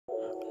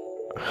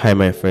Hi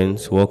my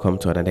friends, welcome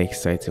to another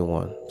exciting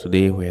one.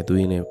 Today we are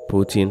doing a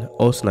protein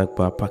or snack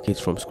bar package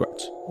from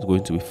scratch. It's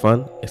going to be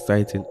fun,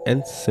 exciting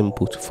and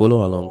simple to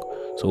follow along.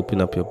 So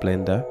open up your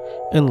blender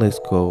and let's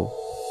go.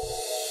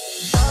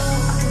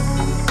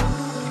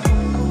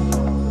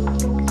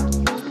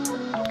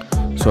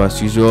 So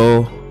as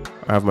usual,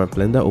 I have my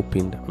blender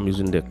opened. I'm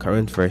using the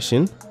current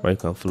version, or you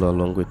can follow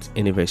along with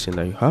any version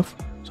that you have.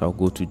 So I'll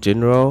go to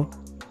general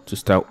to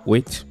start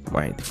with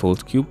my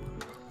default cube.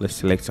 Let's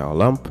select our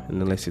lamp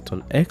and then let's hit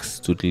on X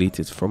to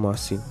delete it from our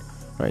scene.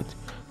 Right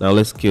now,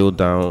 let's scale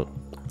down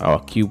our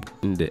cube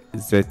in the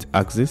Z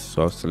axis.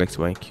 So I'll select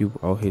my cube,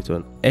 I'll hit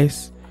on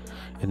S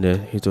and then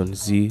hit on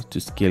Z to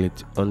scale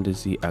it on the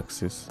Z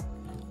axis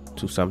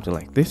to something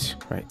like this.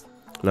 Right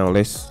now,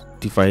 let's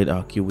divide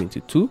our cube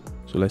into two.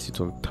 So let's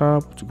hit on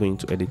tab to go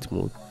into edit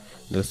mode.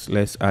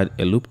 Let's add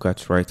a loop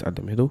cut right at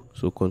the middle.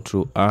 So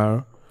Control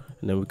R,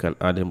 and then we can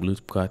add a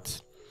loop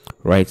cut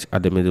right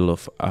at the middle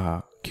of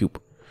our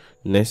cube.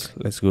 Next,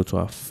 let's go to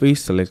our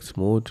face select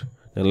mode.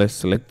 Then let's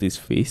select this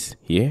face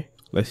here.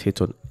 Let's hit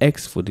on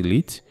X for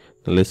delete.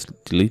 Then let's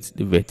delete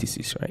the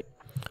vertices, right?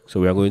 So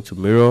we are going to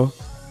mirror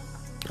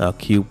our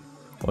cube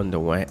on the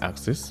Y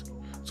axis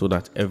so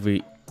that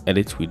every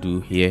edit we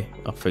do here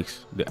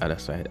affects the other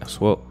side as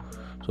well.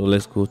 So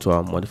let's go to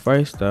our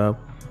modifiers tab,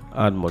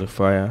 add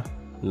modifier,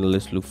 and then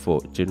let's look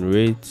for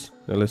generate,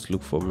 then let's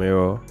look for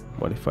mirror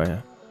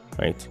modifier,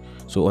 right?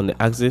 So on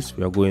the axis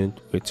we are going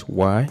with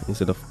Y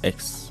instead of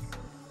X,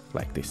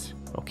 like this.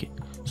 Okay,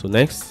 so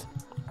next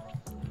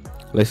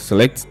let's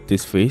select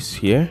this face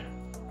here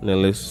and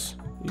then let's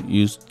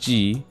use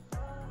G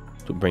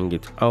to bring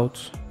it out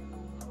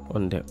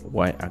on the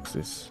Y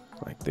axis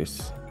like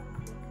this,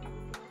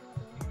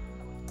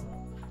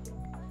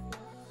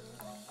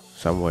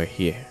 somewhere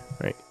here,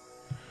 right?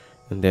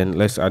 And then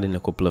let's add in a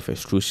couple of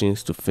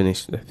extrusions to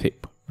finish the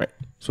tip, right?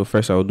 So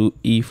first I'll do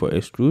E for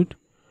extrude.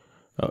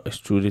 I'll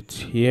extrude it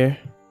here,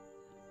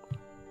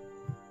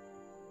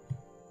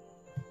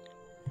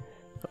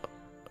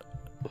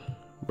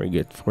 bring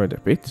it forward a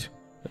bit,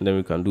 and then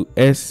we can do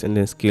S and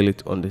then scale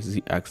it on the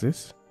Z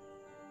axis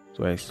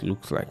so it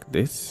looks like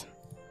this,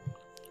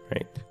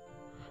 right?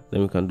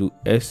 Then we can do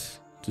S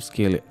to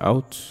scale it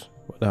out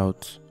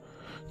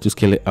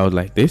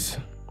like this,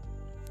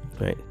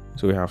 right?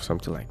 So we have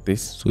something like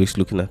this. So it's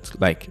looking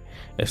at like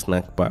a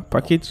snack bar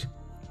package.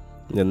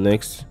 And then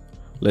next,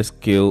 let's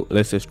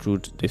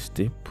extrude this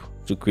tip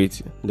to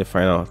create the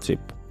final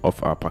tip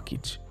of our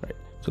package, right?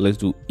 So let's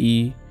do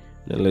E,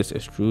 then let's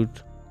extrude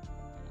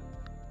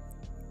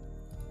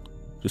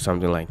to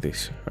something like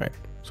this, right?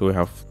 So we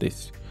have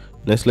this.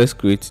 Next, let's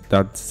create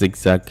that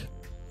zigzag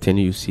thing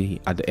you see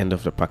at the end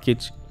of the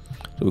package.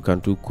 So we can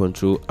do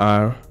Control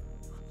R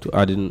to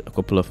add in a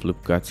couple of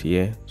loop cuts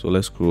here. So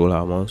let's scroll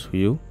our mouse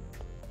wheel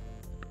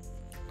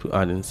to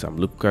add in some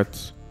loop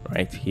cuts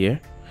right here,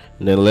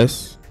 and then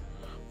let's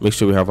make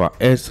sure we have our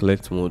edge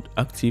select mode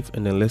active,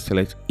 and then let's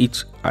select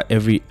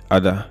every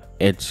other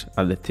edge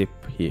at the tip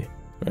here,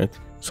 right?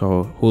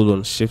 So hold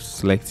on shift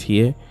select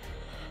here,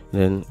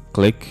 then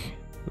click,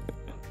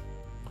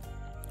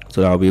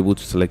 so I'll be able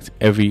to select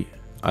every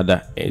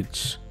other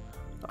edge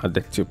at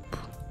the tip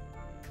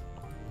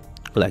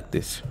like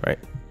this, right?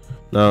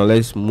 Now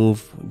let's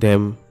move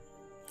them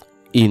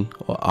in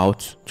or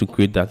out to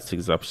create that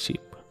zigzag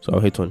shape. So I'll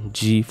hit on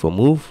G for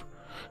move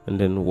and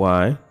then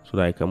Y so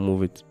that I can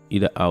move it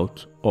either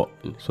out or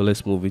in. So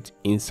let's move it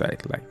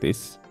inside like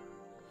this,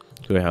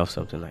 so we have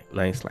something like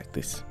nice like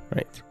this,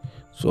 right?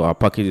 So our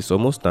package is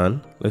almost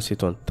done. Let's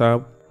hit on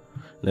tab,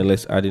 then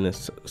let's add in a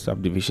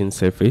subdivision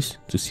surface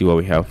to see what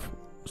we have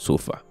so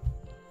far.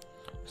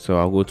 So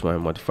I'll go to my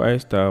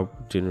modifiers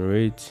tab,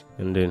 generate,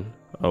 and then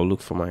I'll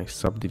look for my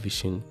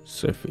subdivision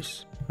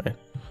surface, right?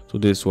 So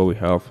this is what we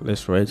have.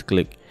 Let's right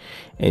click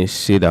and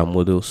shade our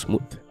model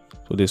smooth.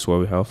 So this is what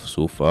we have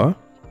so far.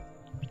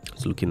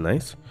 It's looking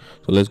nice.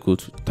 So let's go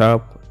to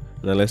tab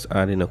and then let's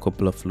add in a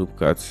couple of loop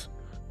cuts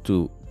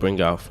to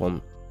bring our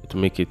form to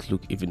make it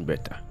look even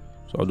better.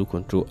 So I'll do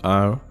Control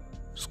R,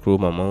 scroll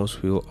my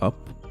mouse wheel up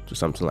to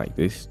something like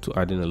this to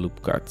add in a loop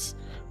cut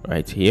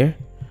right here.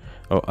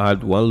 I'll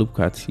add one loop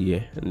cut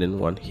here and then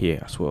one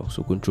here as well.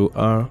 So Control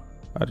R,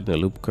 add in a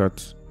loop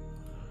cut,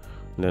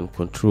 and then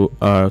Control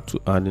R to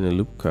add in a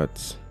loop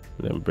cut,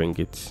 and then bring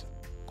it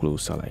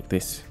closer like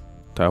this.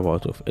 Tab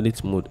out of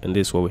edit mode, and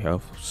this is what we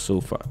have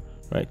so far,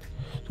 right?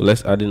 So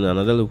let's add in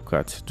another loop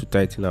cut to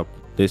tighten up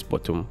this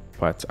bottom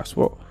part as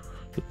well.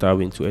 So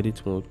tab into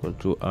edit mode,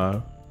 Control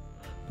R,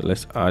 then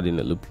let's add in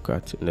a loop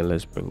cut, and then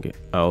let's bring it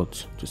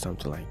out to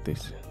something like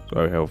this. So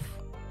I have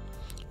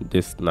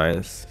this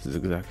nice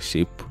zigzag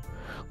shape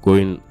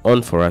going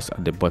on for us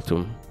at the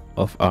bottom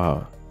of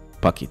our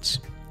package.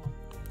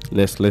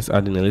 Next, let's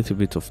add in a little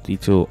bit of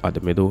detail at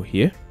the middle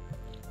here.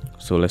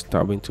 So let's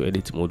tab into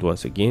edit mode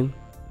once again,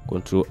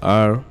 Control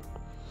R,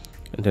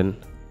 and then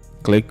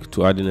click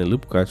to add in a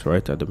loop cut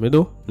right at the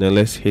middle. Then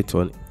let's hit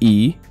on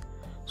E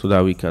so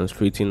that we can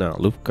straighten our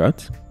loop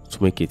cut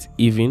to make it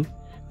even,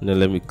 and then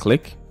let me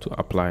click to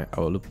apply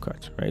our loop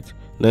cut, right?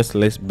 Next,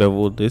 let's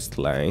bevel this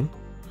line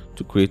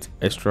to create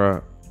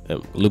extra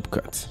loop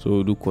cut. So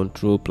we'll do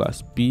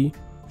Ctrl+P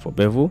for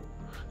bevel.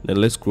 Then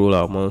let's scroll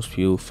our mouse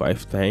wheel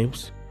 5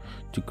 times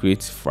to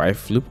create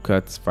 5 loop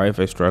cuts, 5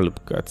 extra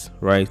loop cuts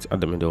right at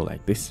the middle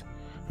like this.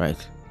 Right.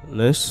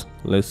 Next,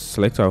 let's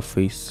select our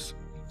face,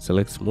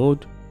 select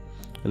mode,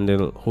 and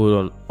then hold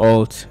on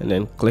Alt and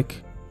then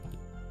click.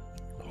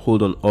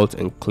 Hold on Alt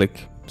and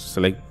click to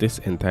select this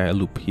entire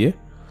loop here.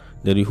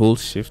 Then you hold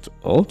Shift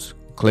Alt,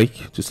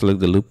 click to select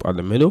the loop at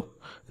the middle,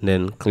 and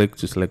then click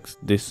to select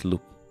this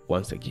loop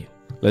once again.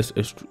 Let's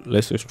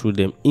extrude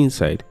them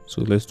inside.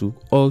 So let's do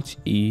Alt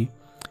E,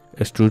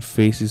 extrude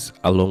faces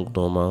along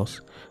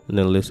normals, and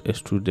then let's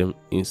extrude them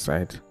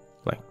inside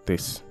like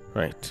this.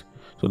 Right.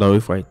 So now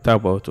if I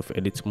tab out of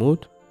edit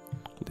mode,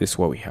 this is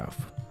what we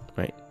have.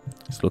 Right.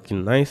 It's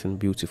looking nice and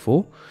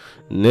beautiful.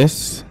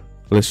 Next,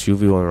 let's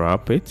UV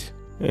unwrap it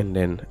and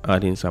then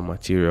add in some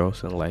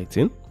materials and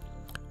lighting.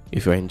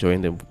 If you're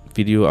enjoying the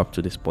video up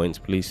to this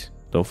point, please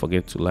don't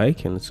forget to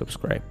like and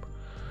subscribe.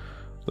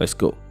 Let's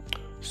go.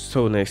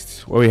 So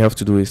next, what we have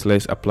to do is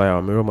let's apply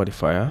our mirror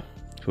modifier.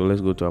 So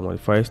let's go to our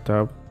modifiers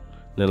tab,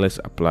 then let's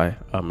apply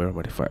our mirror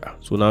modifier.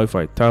 So now if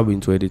I tab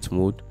into edit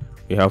mode,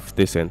 we have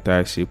this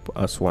entire shape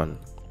as one.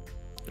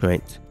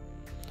 Right.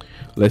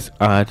 Let's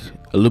add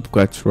a loop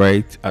cut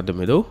right at the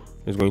middle.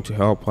 It's going to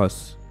help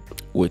us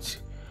with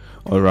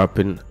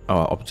unwrapping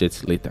our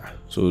objects later.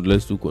 So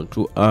let's do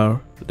Ctrl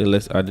R, then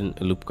let's add in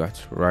a loop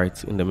cut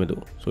right in the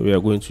middle. So we are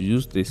going to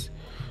use this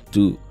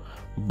to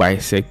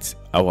bisect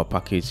our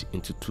package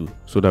into 2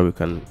 so that we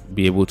can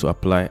be able to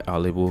apply our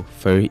label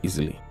very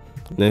easily.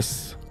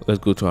 Next, let's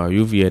go to our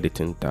UV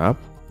editing tab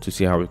to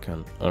see how we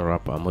can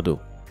unwrap our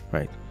model.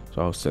 Right.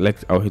 So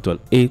I'll hit on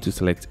A to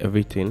select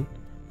everything,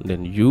 and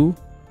then U,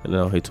 and then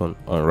I'll hit on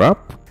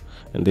unwrap,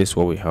 and this is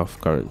what we have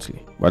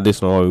currently. But this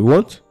is not what we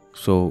want,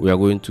 so we are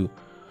going to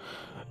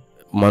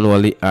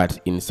manually add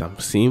in some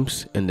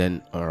seams and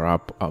then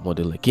unwrap our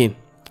model again.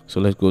 So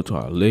let's go to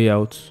our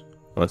layout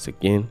once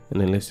again, and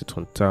then let's hit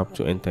on tab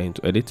to enter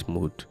into edit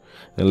mode,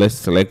 and let's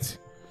select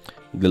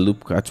the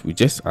loop cut we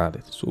just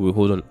added. So we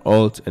hold on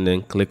Alt and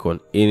then click on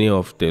any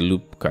of the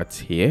loop cuts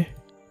here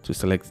to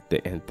select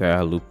the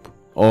entire loop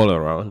all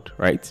around.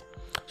 Right.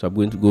 So I'm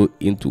going to go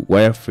into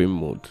wireframe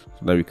mode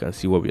so that we can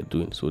see what we are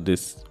doing. So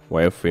this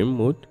wireframe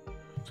mode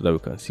so that we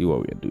can see what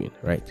we are doing.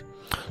 Right.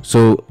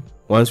 So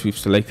once we've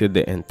selected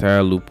the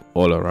entire loop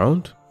all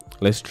around,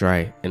 let's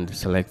try and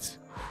select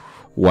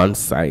one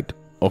side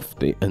of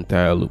the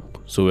entire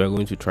loop. So we are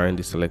going to try and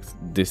deselect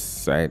this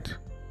side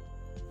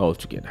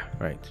altogether.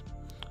 Right.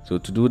 So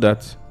to do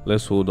that,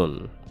 let's hold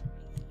on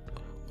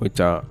with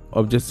our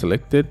object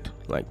selected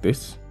like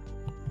this.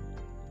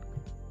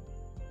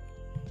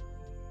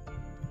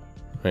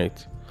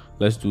 Right.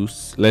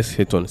 Let's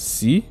hit on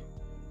C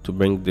to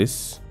bring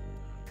this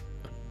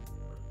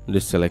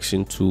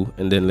selection tool,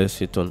 and then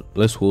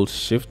let's hold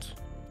Shift,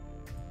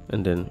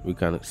 and then we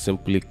can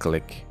simply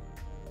click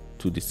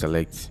to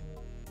deselect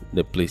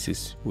the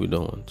places we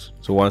don't want.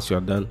 So once you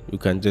are done, you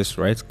can just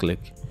right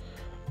click,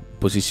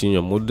 position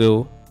your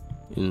model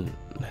in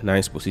a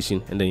nice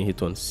position, and then you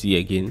hit on C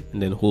again,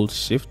 and then hold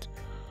Shift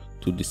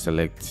to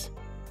deselect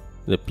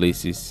the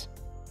places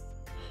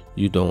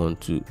you don't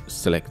want to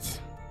select.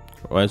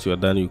 Once you are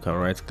done, you can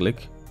right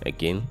click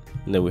again,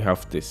 and then we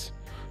have this.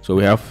 So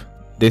we have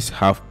this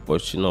half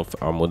portion of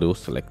our model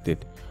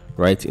selected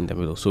right in the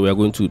middle. So we are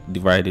going to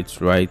divide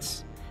it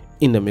right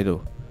in the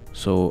middle.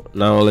 So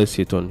now let's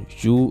hit on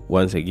U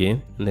once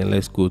again, and then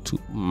let's go to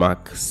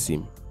mark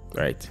seam.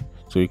 Right.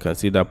 So you can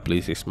see that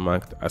place is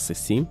marked as a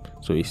seam.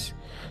 So it's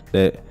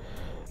the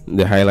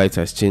highlight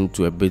has changed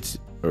to a bit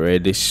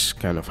reddish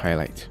kind of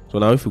highlight. So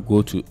now if we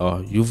go to our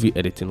UV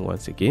editing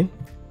once again,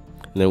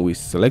 and then we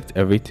select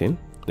everything,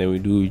 then we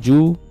do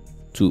U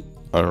to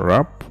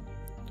unwrap.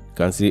 You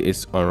can see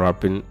it's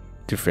unwrapping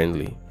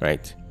differently.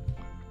 Right.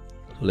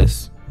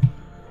 Let's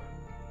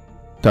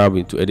tab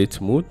into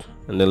edit mode,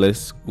 and then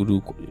let's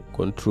do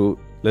control.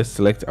 Let's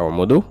select our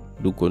model,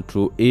 do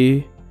Control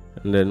A,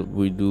 and then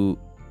we do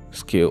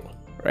scale.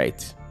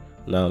 Right.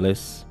 Now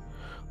let's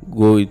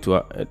go into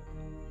our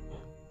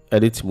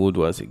edit mode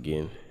once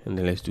again, and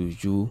then let's do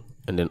U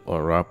and then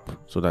unwrap,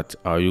 so that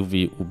our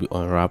UV will be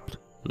unwrapped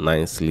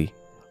nicely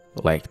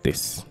like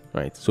this.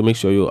 Right. So make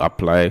sure you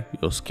apply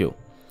your scale.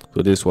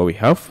 So this is what we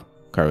have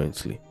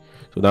currently.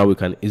 So now we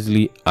can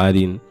easily add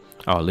in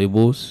our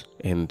labels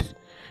and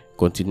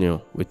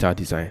continue with our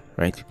design.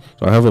 Right.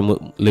 So I have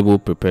a label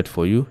prepared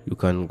for you. You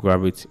can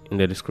grab it in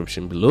the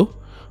description below,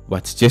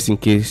 but just in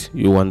case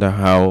you wonder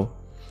how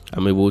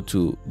I'm able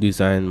to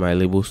design my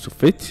labels to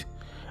fit,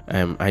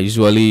 I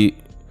usually,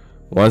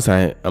 once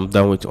I am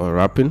done with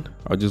unwrapping,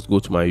 I'll just go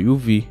to my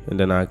UV, and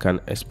then I can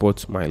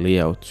export my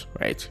layout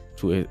right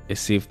to a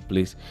safe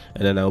place,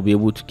 and then I'll be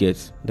able to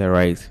get the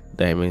right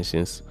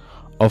dimensions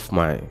of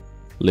my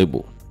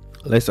label.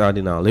 Let's add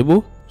in our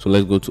label. So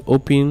let's go to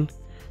open,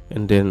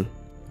 and then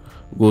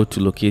go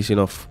to location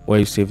of where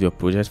you save your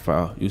project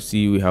file. You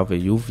see we have a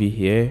UV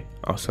here.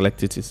 I'll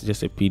select it. It's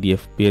just a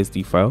PDF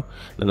PSD file.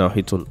 Then I'll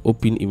hit on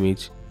open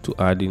image to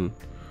add in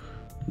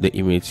the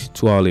image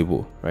to our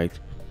label. Right.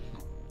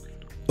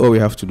 all we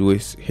have to do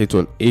is hit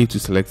on A to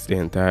select the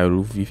entire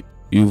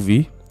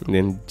UV, and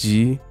then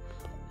G,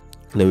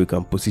 and then we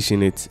can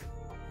position it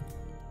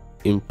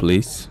in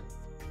place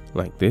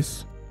like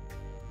this,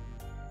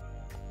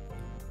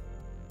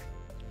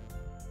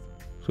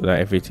 so that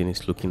everything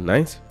is looking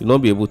nice. You'll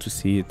not be able to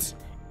see it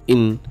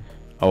in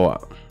our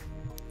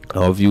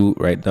view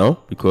right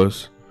now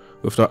because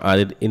we've not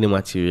added any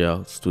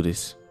materials to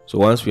this. So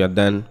once we are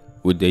done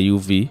with the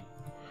UV,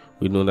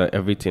 we know that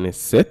everything is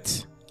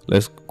set.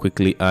 Let's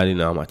quickly add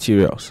in our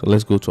materials. So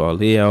let's go to our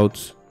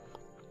layout,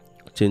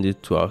 change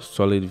it to our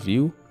solid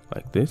view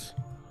like this,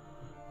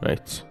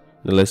 right?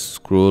 Then let's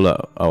scroll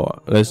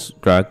let's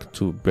drag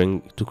to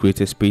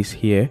create a space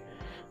here.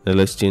 Then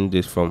let's change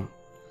this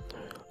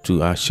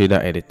to our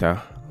shader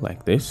editor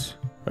like this,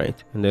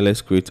 right? And then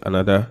let's create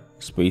another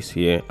space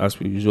here as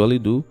we usually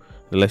do.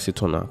 Then let's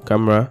hit on our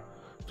camera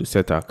to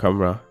set our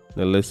camera.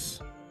 Then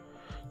let's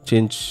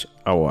change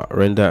our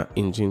render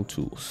engine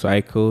to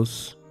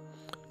cycles.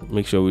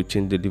 Make sure we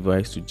change the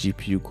device to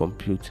GPU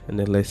compute, and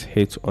then let's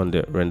hit on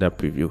the render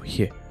preview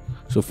here.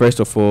 So first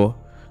of all,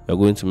 we're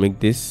going to make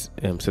this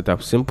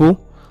setup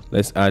simple.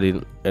 Let's add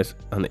in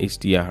an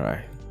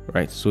HDRI,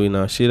 right? So in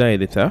our shader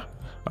editor,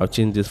 I'll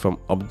change this from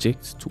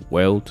object to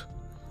world,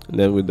 and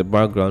then with the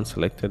background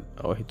selected,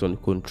 I'll hit on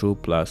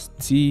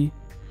Ctrl+T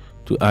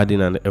to add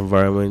in an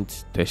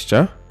environment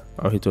texture.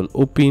 I'll hit on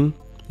open,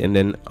 and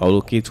then I'll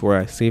locate where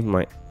I saved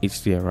my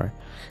HDRI.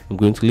 I'm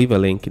going to leave a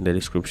link in the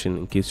description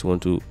in case you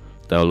want to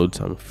download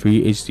some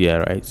free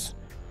HDRIs.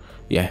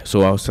 Yeah,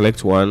 so I'll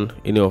select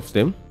any of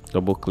them,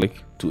 double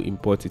click to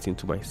import it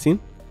into my scene.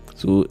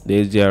 So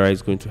the HDRI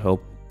is going to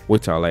help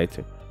with our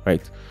lighting,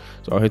 right?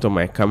 So I'll hit on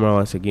my camera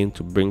once again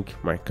to bring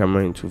my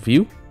camera into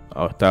view.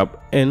 I'll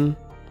tap N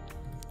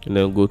and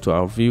then go to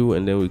our view,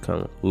 and then we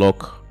can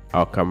lock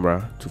our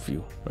camera to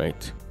view,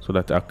 right? So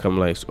that our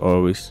camera is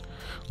always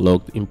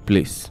locked in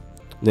place.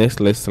 Next,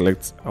 let's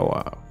select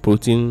our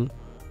protein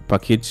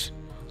package.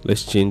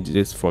 Let's change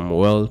this from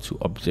world to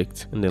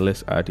object, and then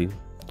let's add in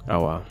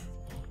our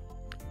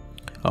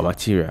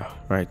material,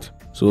 right?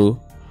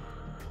 So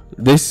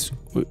this,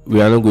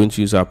 we are not going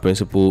to use our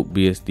principal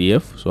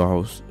BSDF, so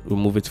I'll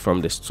remove it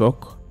from the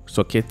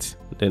socket,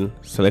 then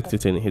select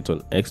it and hit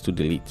on X to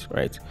delete,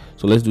 right?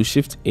 So let's do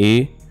Shift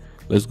A,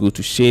 let's go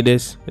to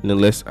shaders, and then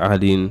let's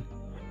add in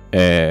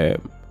a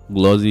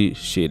glossy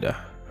shader,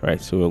 right?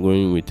 So we're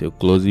going with a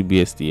glossy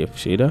BSDF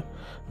shader,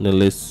 and then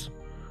let's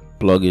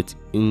plug it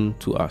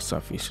into our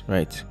surface,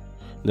 right?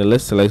 Then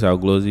let's select our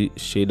glossy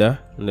shader,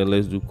 and then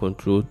let's do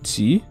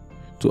Ctrl+T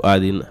to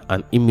add in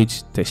an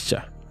image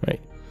texture, right?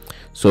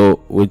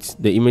 So with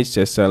the image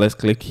texture, let's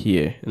click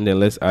here, and then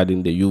let's add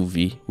in the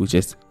UV which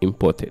is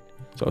imported.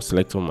 So I'll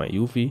select on my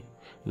UV,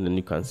 and then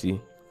you can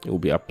see it will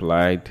be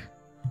applied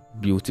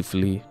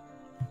beautifully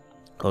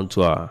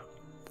onto our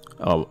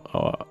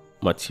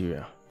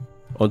material,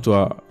 onto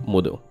our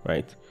model,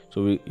 right?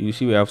 So you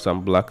see we have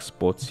some black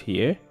spots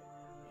here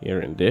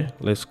and there.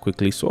 Let's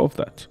quickly solve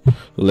that. So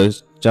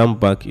let's jump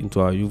back into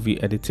our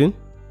UV editing,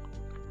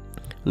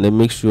 and then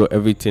make sure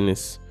everything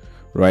is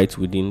right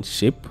within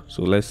shape.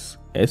 So let's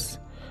S,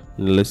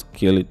 and let's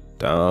scale it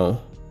down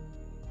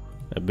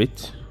a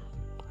bit.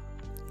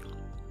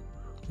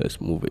 Let's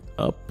move it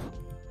up,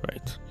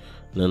 right?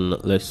 And then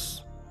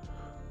let's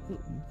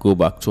go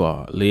back to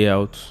our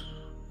layout,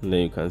 and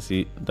then you can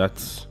see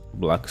that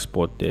black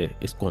spot there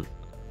is gone,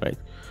 right?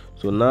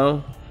 So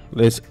now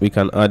we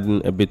can add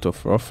in a bit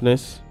of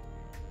roughness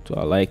to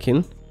our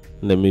liking,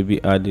 and then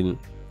maybe add in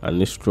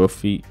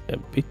anisotropy a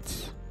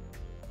bit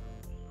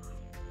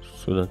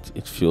so that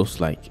it feels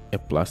like a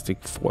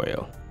plastic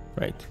foil,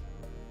 right?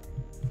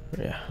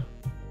 Yeah,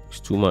 it's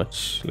too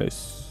much.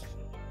 Let's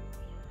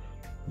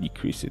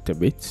decrease it a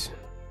bit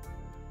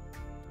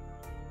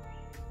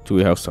till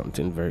we have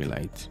something very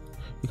light.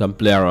 You can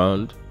play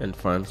around and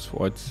find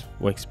what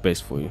works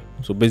best for you.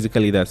 So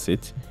basically that's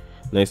it.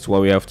 Next,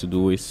 what we have to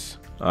do is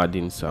add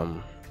in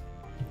some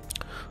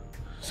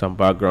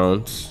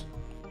backgrounds,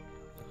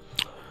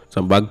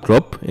 some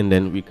backdrop, and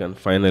then we can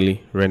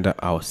finally render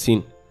our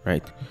scene,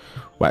 right?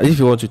 But if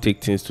you want to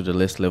take things to the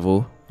next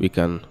level, we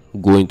can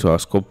go into our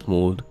sculpt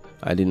mode,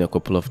 add in a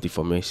couple of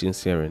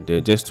deformations here and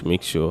there, just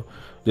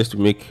to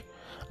make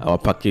our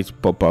package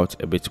pop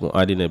out a bit more,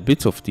 add in a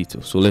bit of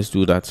detail. So let's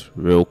do that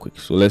real quick.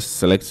 So let's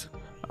select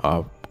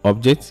our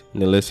object,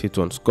 and then let's hit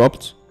on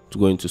sculpt to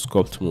go into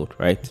sculpt mode,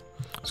 right?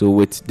 So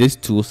with this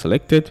tool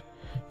selected,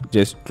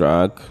 just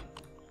drag,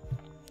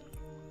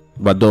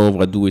 but don't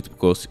overdo it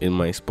because it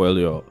might spoil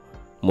your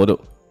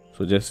model.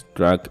 So just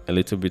drag a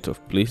little bit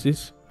of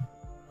places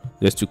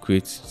just to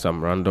create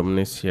some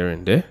randomness here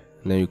and there,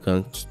 and then you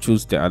can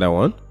choose the other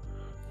one,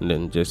 and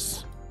then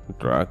just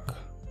drag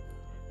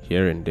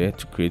here and there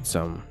to create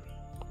some.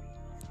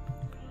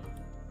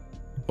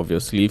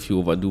 Obviously, if you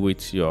overdo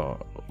it, your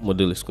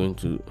model is going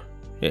to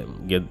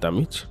get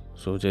damaged,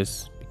 so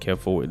just be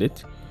careful with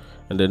it.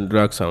 And then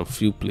drag some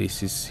few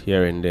places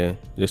here and there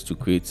just to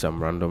create some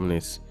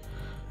randomness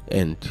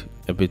and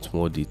a bit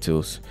more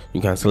details. You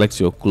can select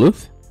your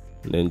cloth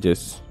and then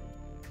just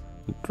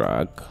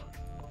drag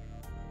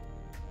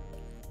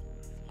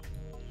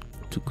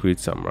to create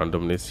some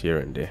randomness here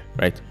and there,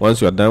 right?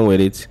 Once you're done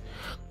with it,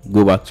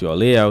 go back to your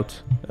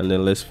layout, and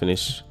then let's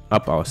finish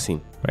up our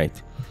scene,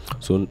 right?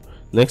 So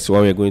next,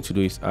 what we're going to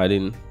do is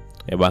adding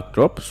a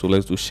backdrop. So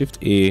let's do Shift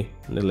A,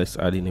 and then let's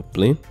add in a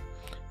plane,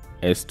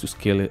 S to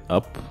scale it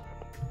up,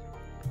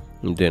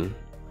 and then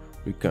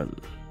we can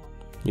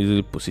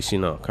easily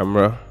position our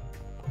camera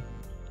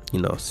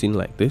in our scene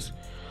like this.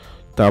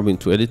 Tab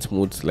into edit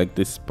mode, select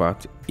this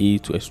part, E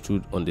to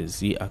extrude on the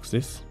Z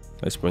axis.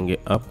 Let's bring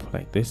it up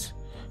like this.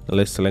 Now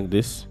let's select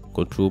this,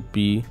 Control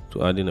P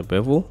to add in a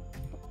bevel.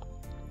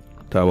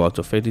 Tab out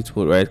of edit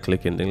mode, right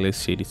click, and then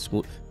let's shade it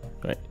smooth,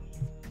 right?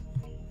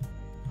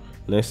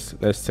 Next,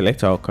 let's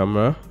select our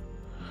camera,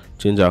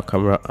 change our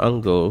camera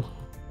angle.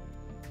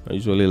 I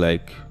usually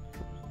like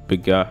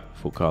bigger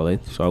focal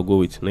length, so I'll go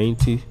with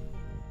 90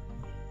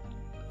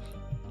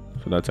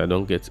 so that I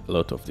don't get a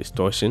lot of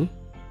distortion.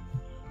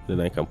 Then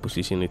I can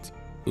position it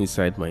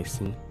inside my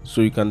scene.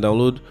 So you can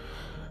download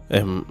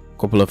a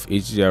couple of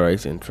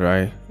HDRIs and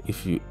try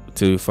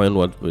till you find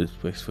what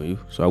works for you.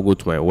 So I'll go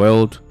to my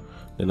world,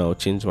 then I'll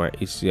change my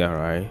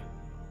HDRI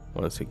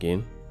once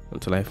again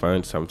until I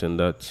find something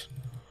that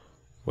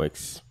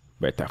works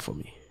better for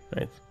me,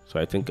 right? So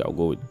I think I'll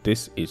go with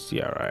this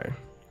HDRI.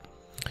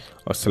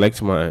 I'll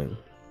select my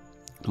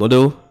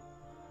model,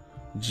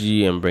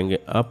 G, and bring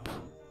it up,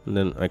 and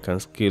then I can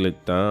scale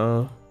it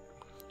down.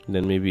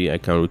 Then maybe I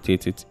can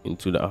rotate it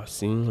into the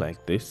scene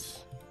like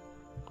this,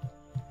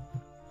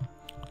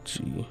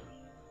 G.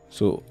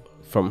 So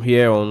from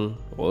here on,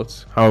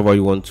 however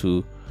you want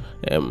to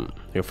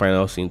your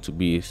final scene to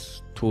be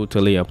is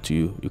totally up to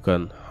you. You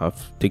can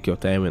take your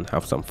time and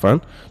have some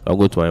fun. I'll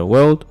go to my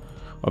world,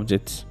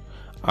 objects,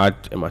 add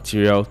a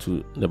material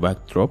to the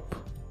backdrop,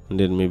 and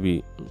then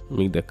maybe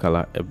make the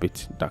color a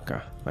bit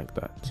darker like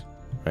that,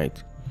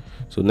 right?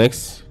 So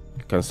next,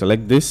 you can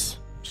select this,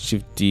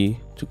 Shift D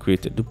to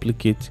create a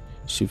duplicate,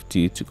 Shift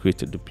T to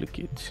create a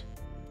duplicate,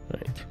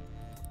 right?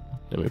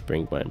 Let me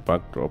bring my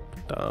backdrop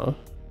down,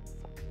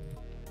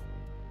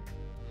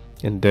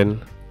 and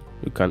then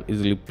you can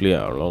easily play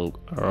around,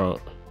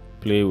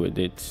 play with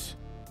it,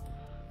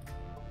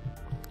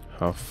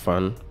 have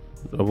fun.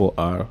 Double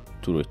R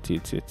to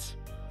rotate it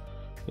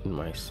in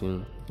my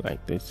scene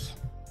like this,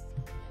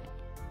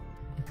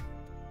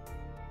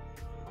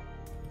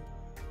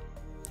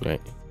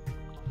 right?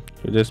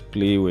 So just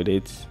play with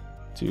it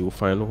till you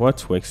find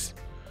what works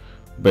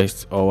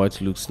best or what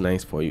looks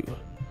nice for you.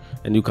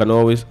 And you can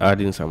always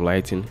add in some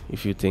lighting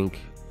if you think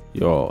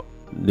your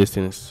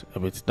distance a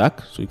bit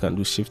dark. So you can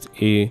do Shift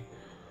A,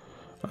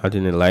 add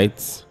in a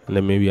light, and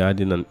then maybe add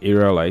in an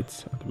area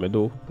light at the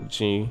middle,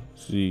 G,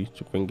 Z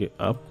to bring it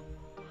up,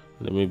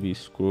 and then maybe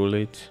scroll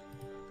it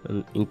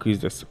and increase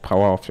the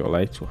power of your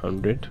light to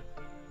 100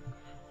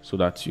 so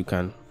that you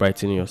can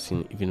brighten your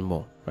scene even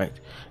more, right?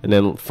 And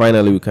then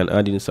finally we can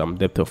add in some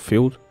depth of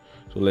field.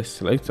 So let's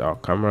select our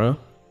camera,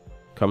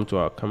 come to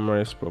our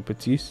camera's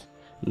properties,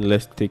 and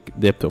let's take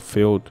depth of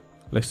field.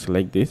 Let's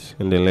select this,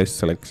 and then let's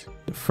select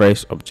the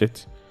fresh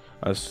object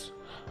as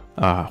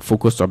our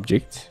focus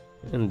object,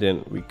 and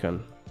then we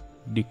can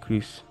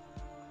decrease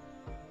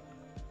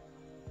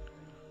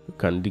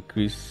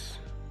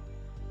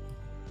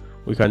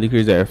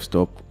the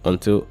f-stop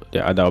until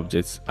the other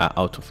objects are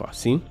out of our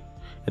scene.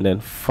 And then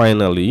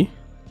finally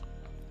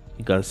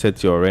you can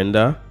set your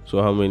render,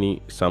 so how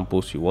many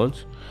samples you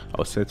want.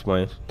 I'll set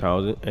mine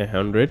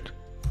 1100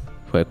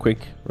 for a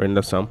quick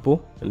render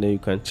sample, and then you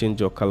can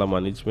change your color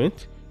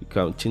management. You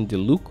can change the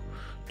look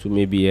to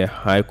maybe a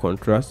high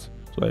contrast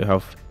so you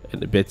have a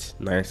bit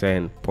nicer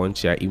and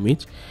punchier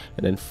image.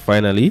 And then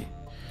finally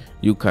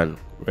you can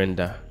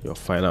render your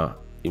final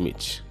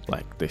image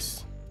like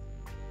this,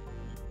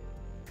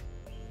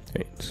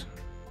 right?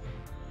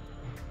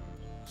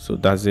 So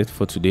that's it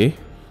for today.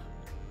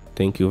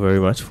 Thank you very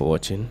much for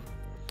watching.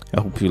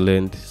 I hope you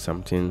learned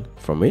something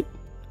from it.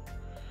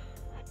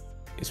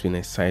 It's been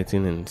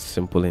exciting and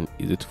simple and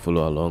easy to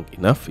follow along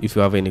enough. If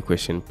you have any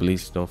question,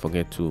 please don't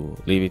forget to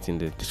leave it in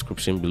the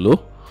description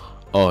below,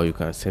 or you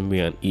can send me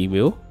an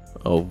email.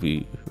 I'll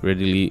be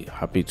readily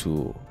happy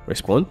to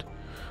respond.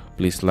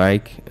 Please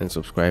like and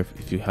subscribe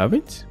if you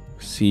haven't.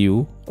 See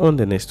you on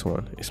the next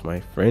one. It's my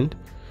friend.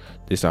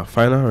 These are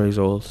final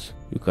results.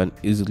 You can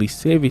easily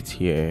save it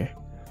here.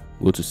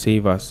 Go to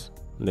save as,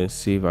 and then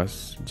save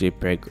as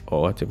JPEG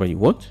or whatever you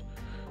want.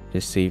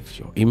 Just save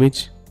your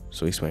image.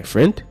 So it's my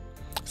friend.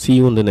 See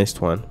you on the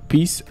next one.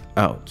 Peace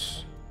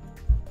out.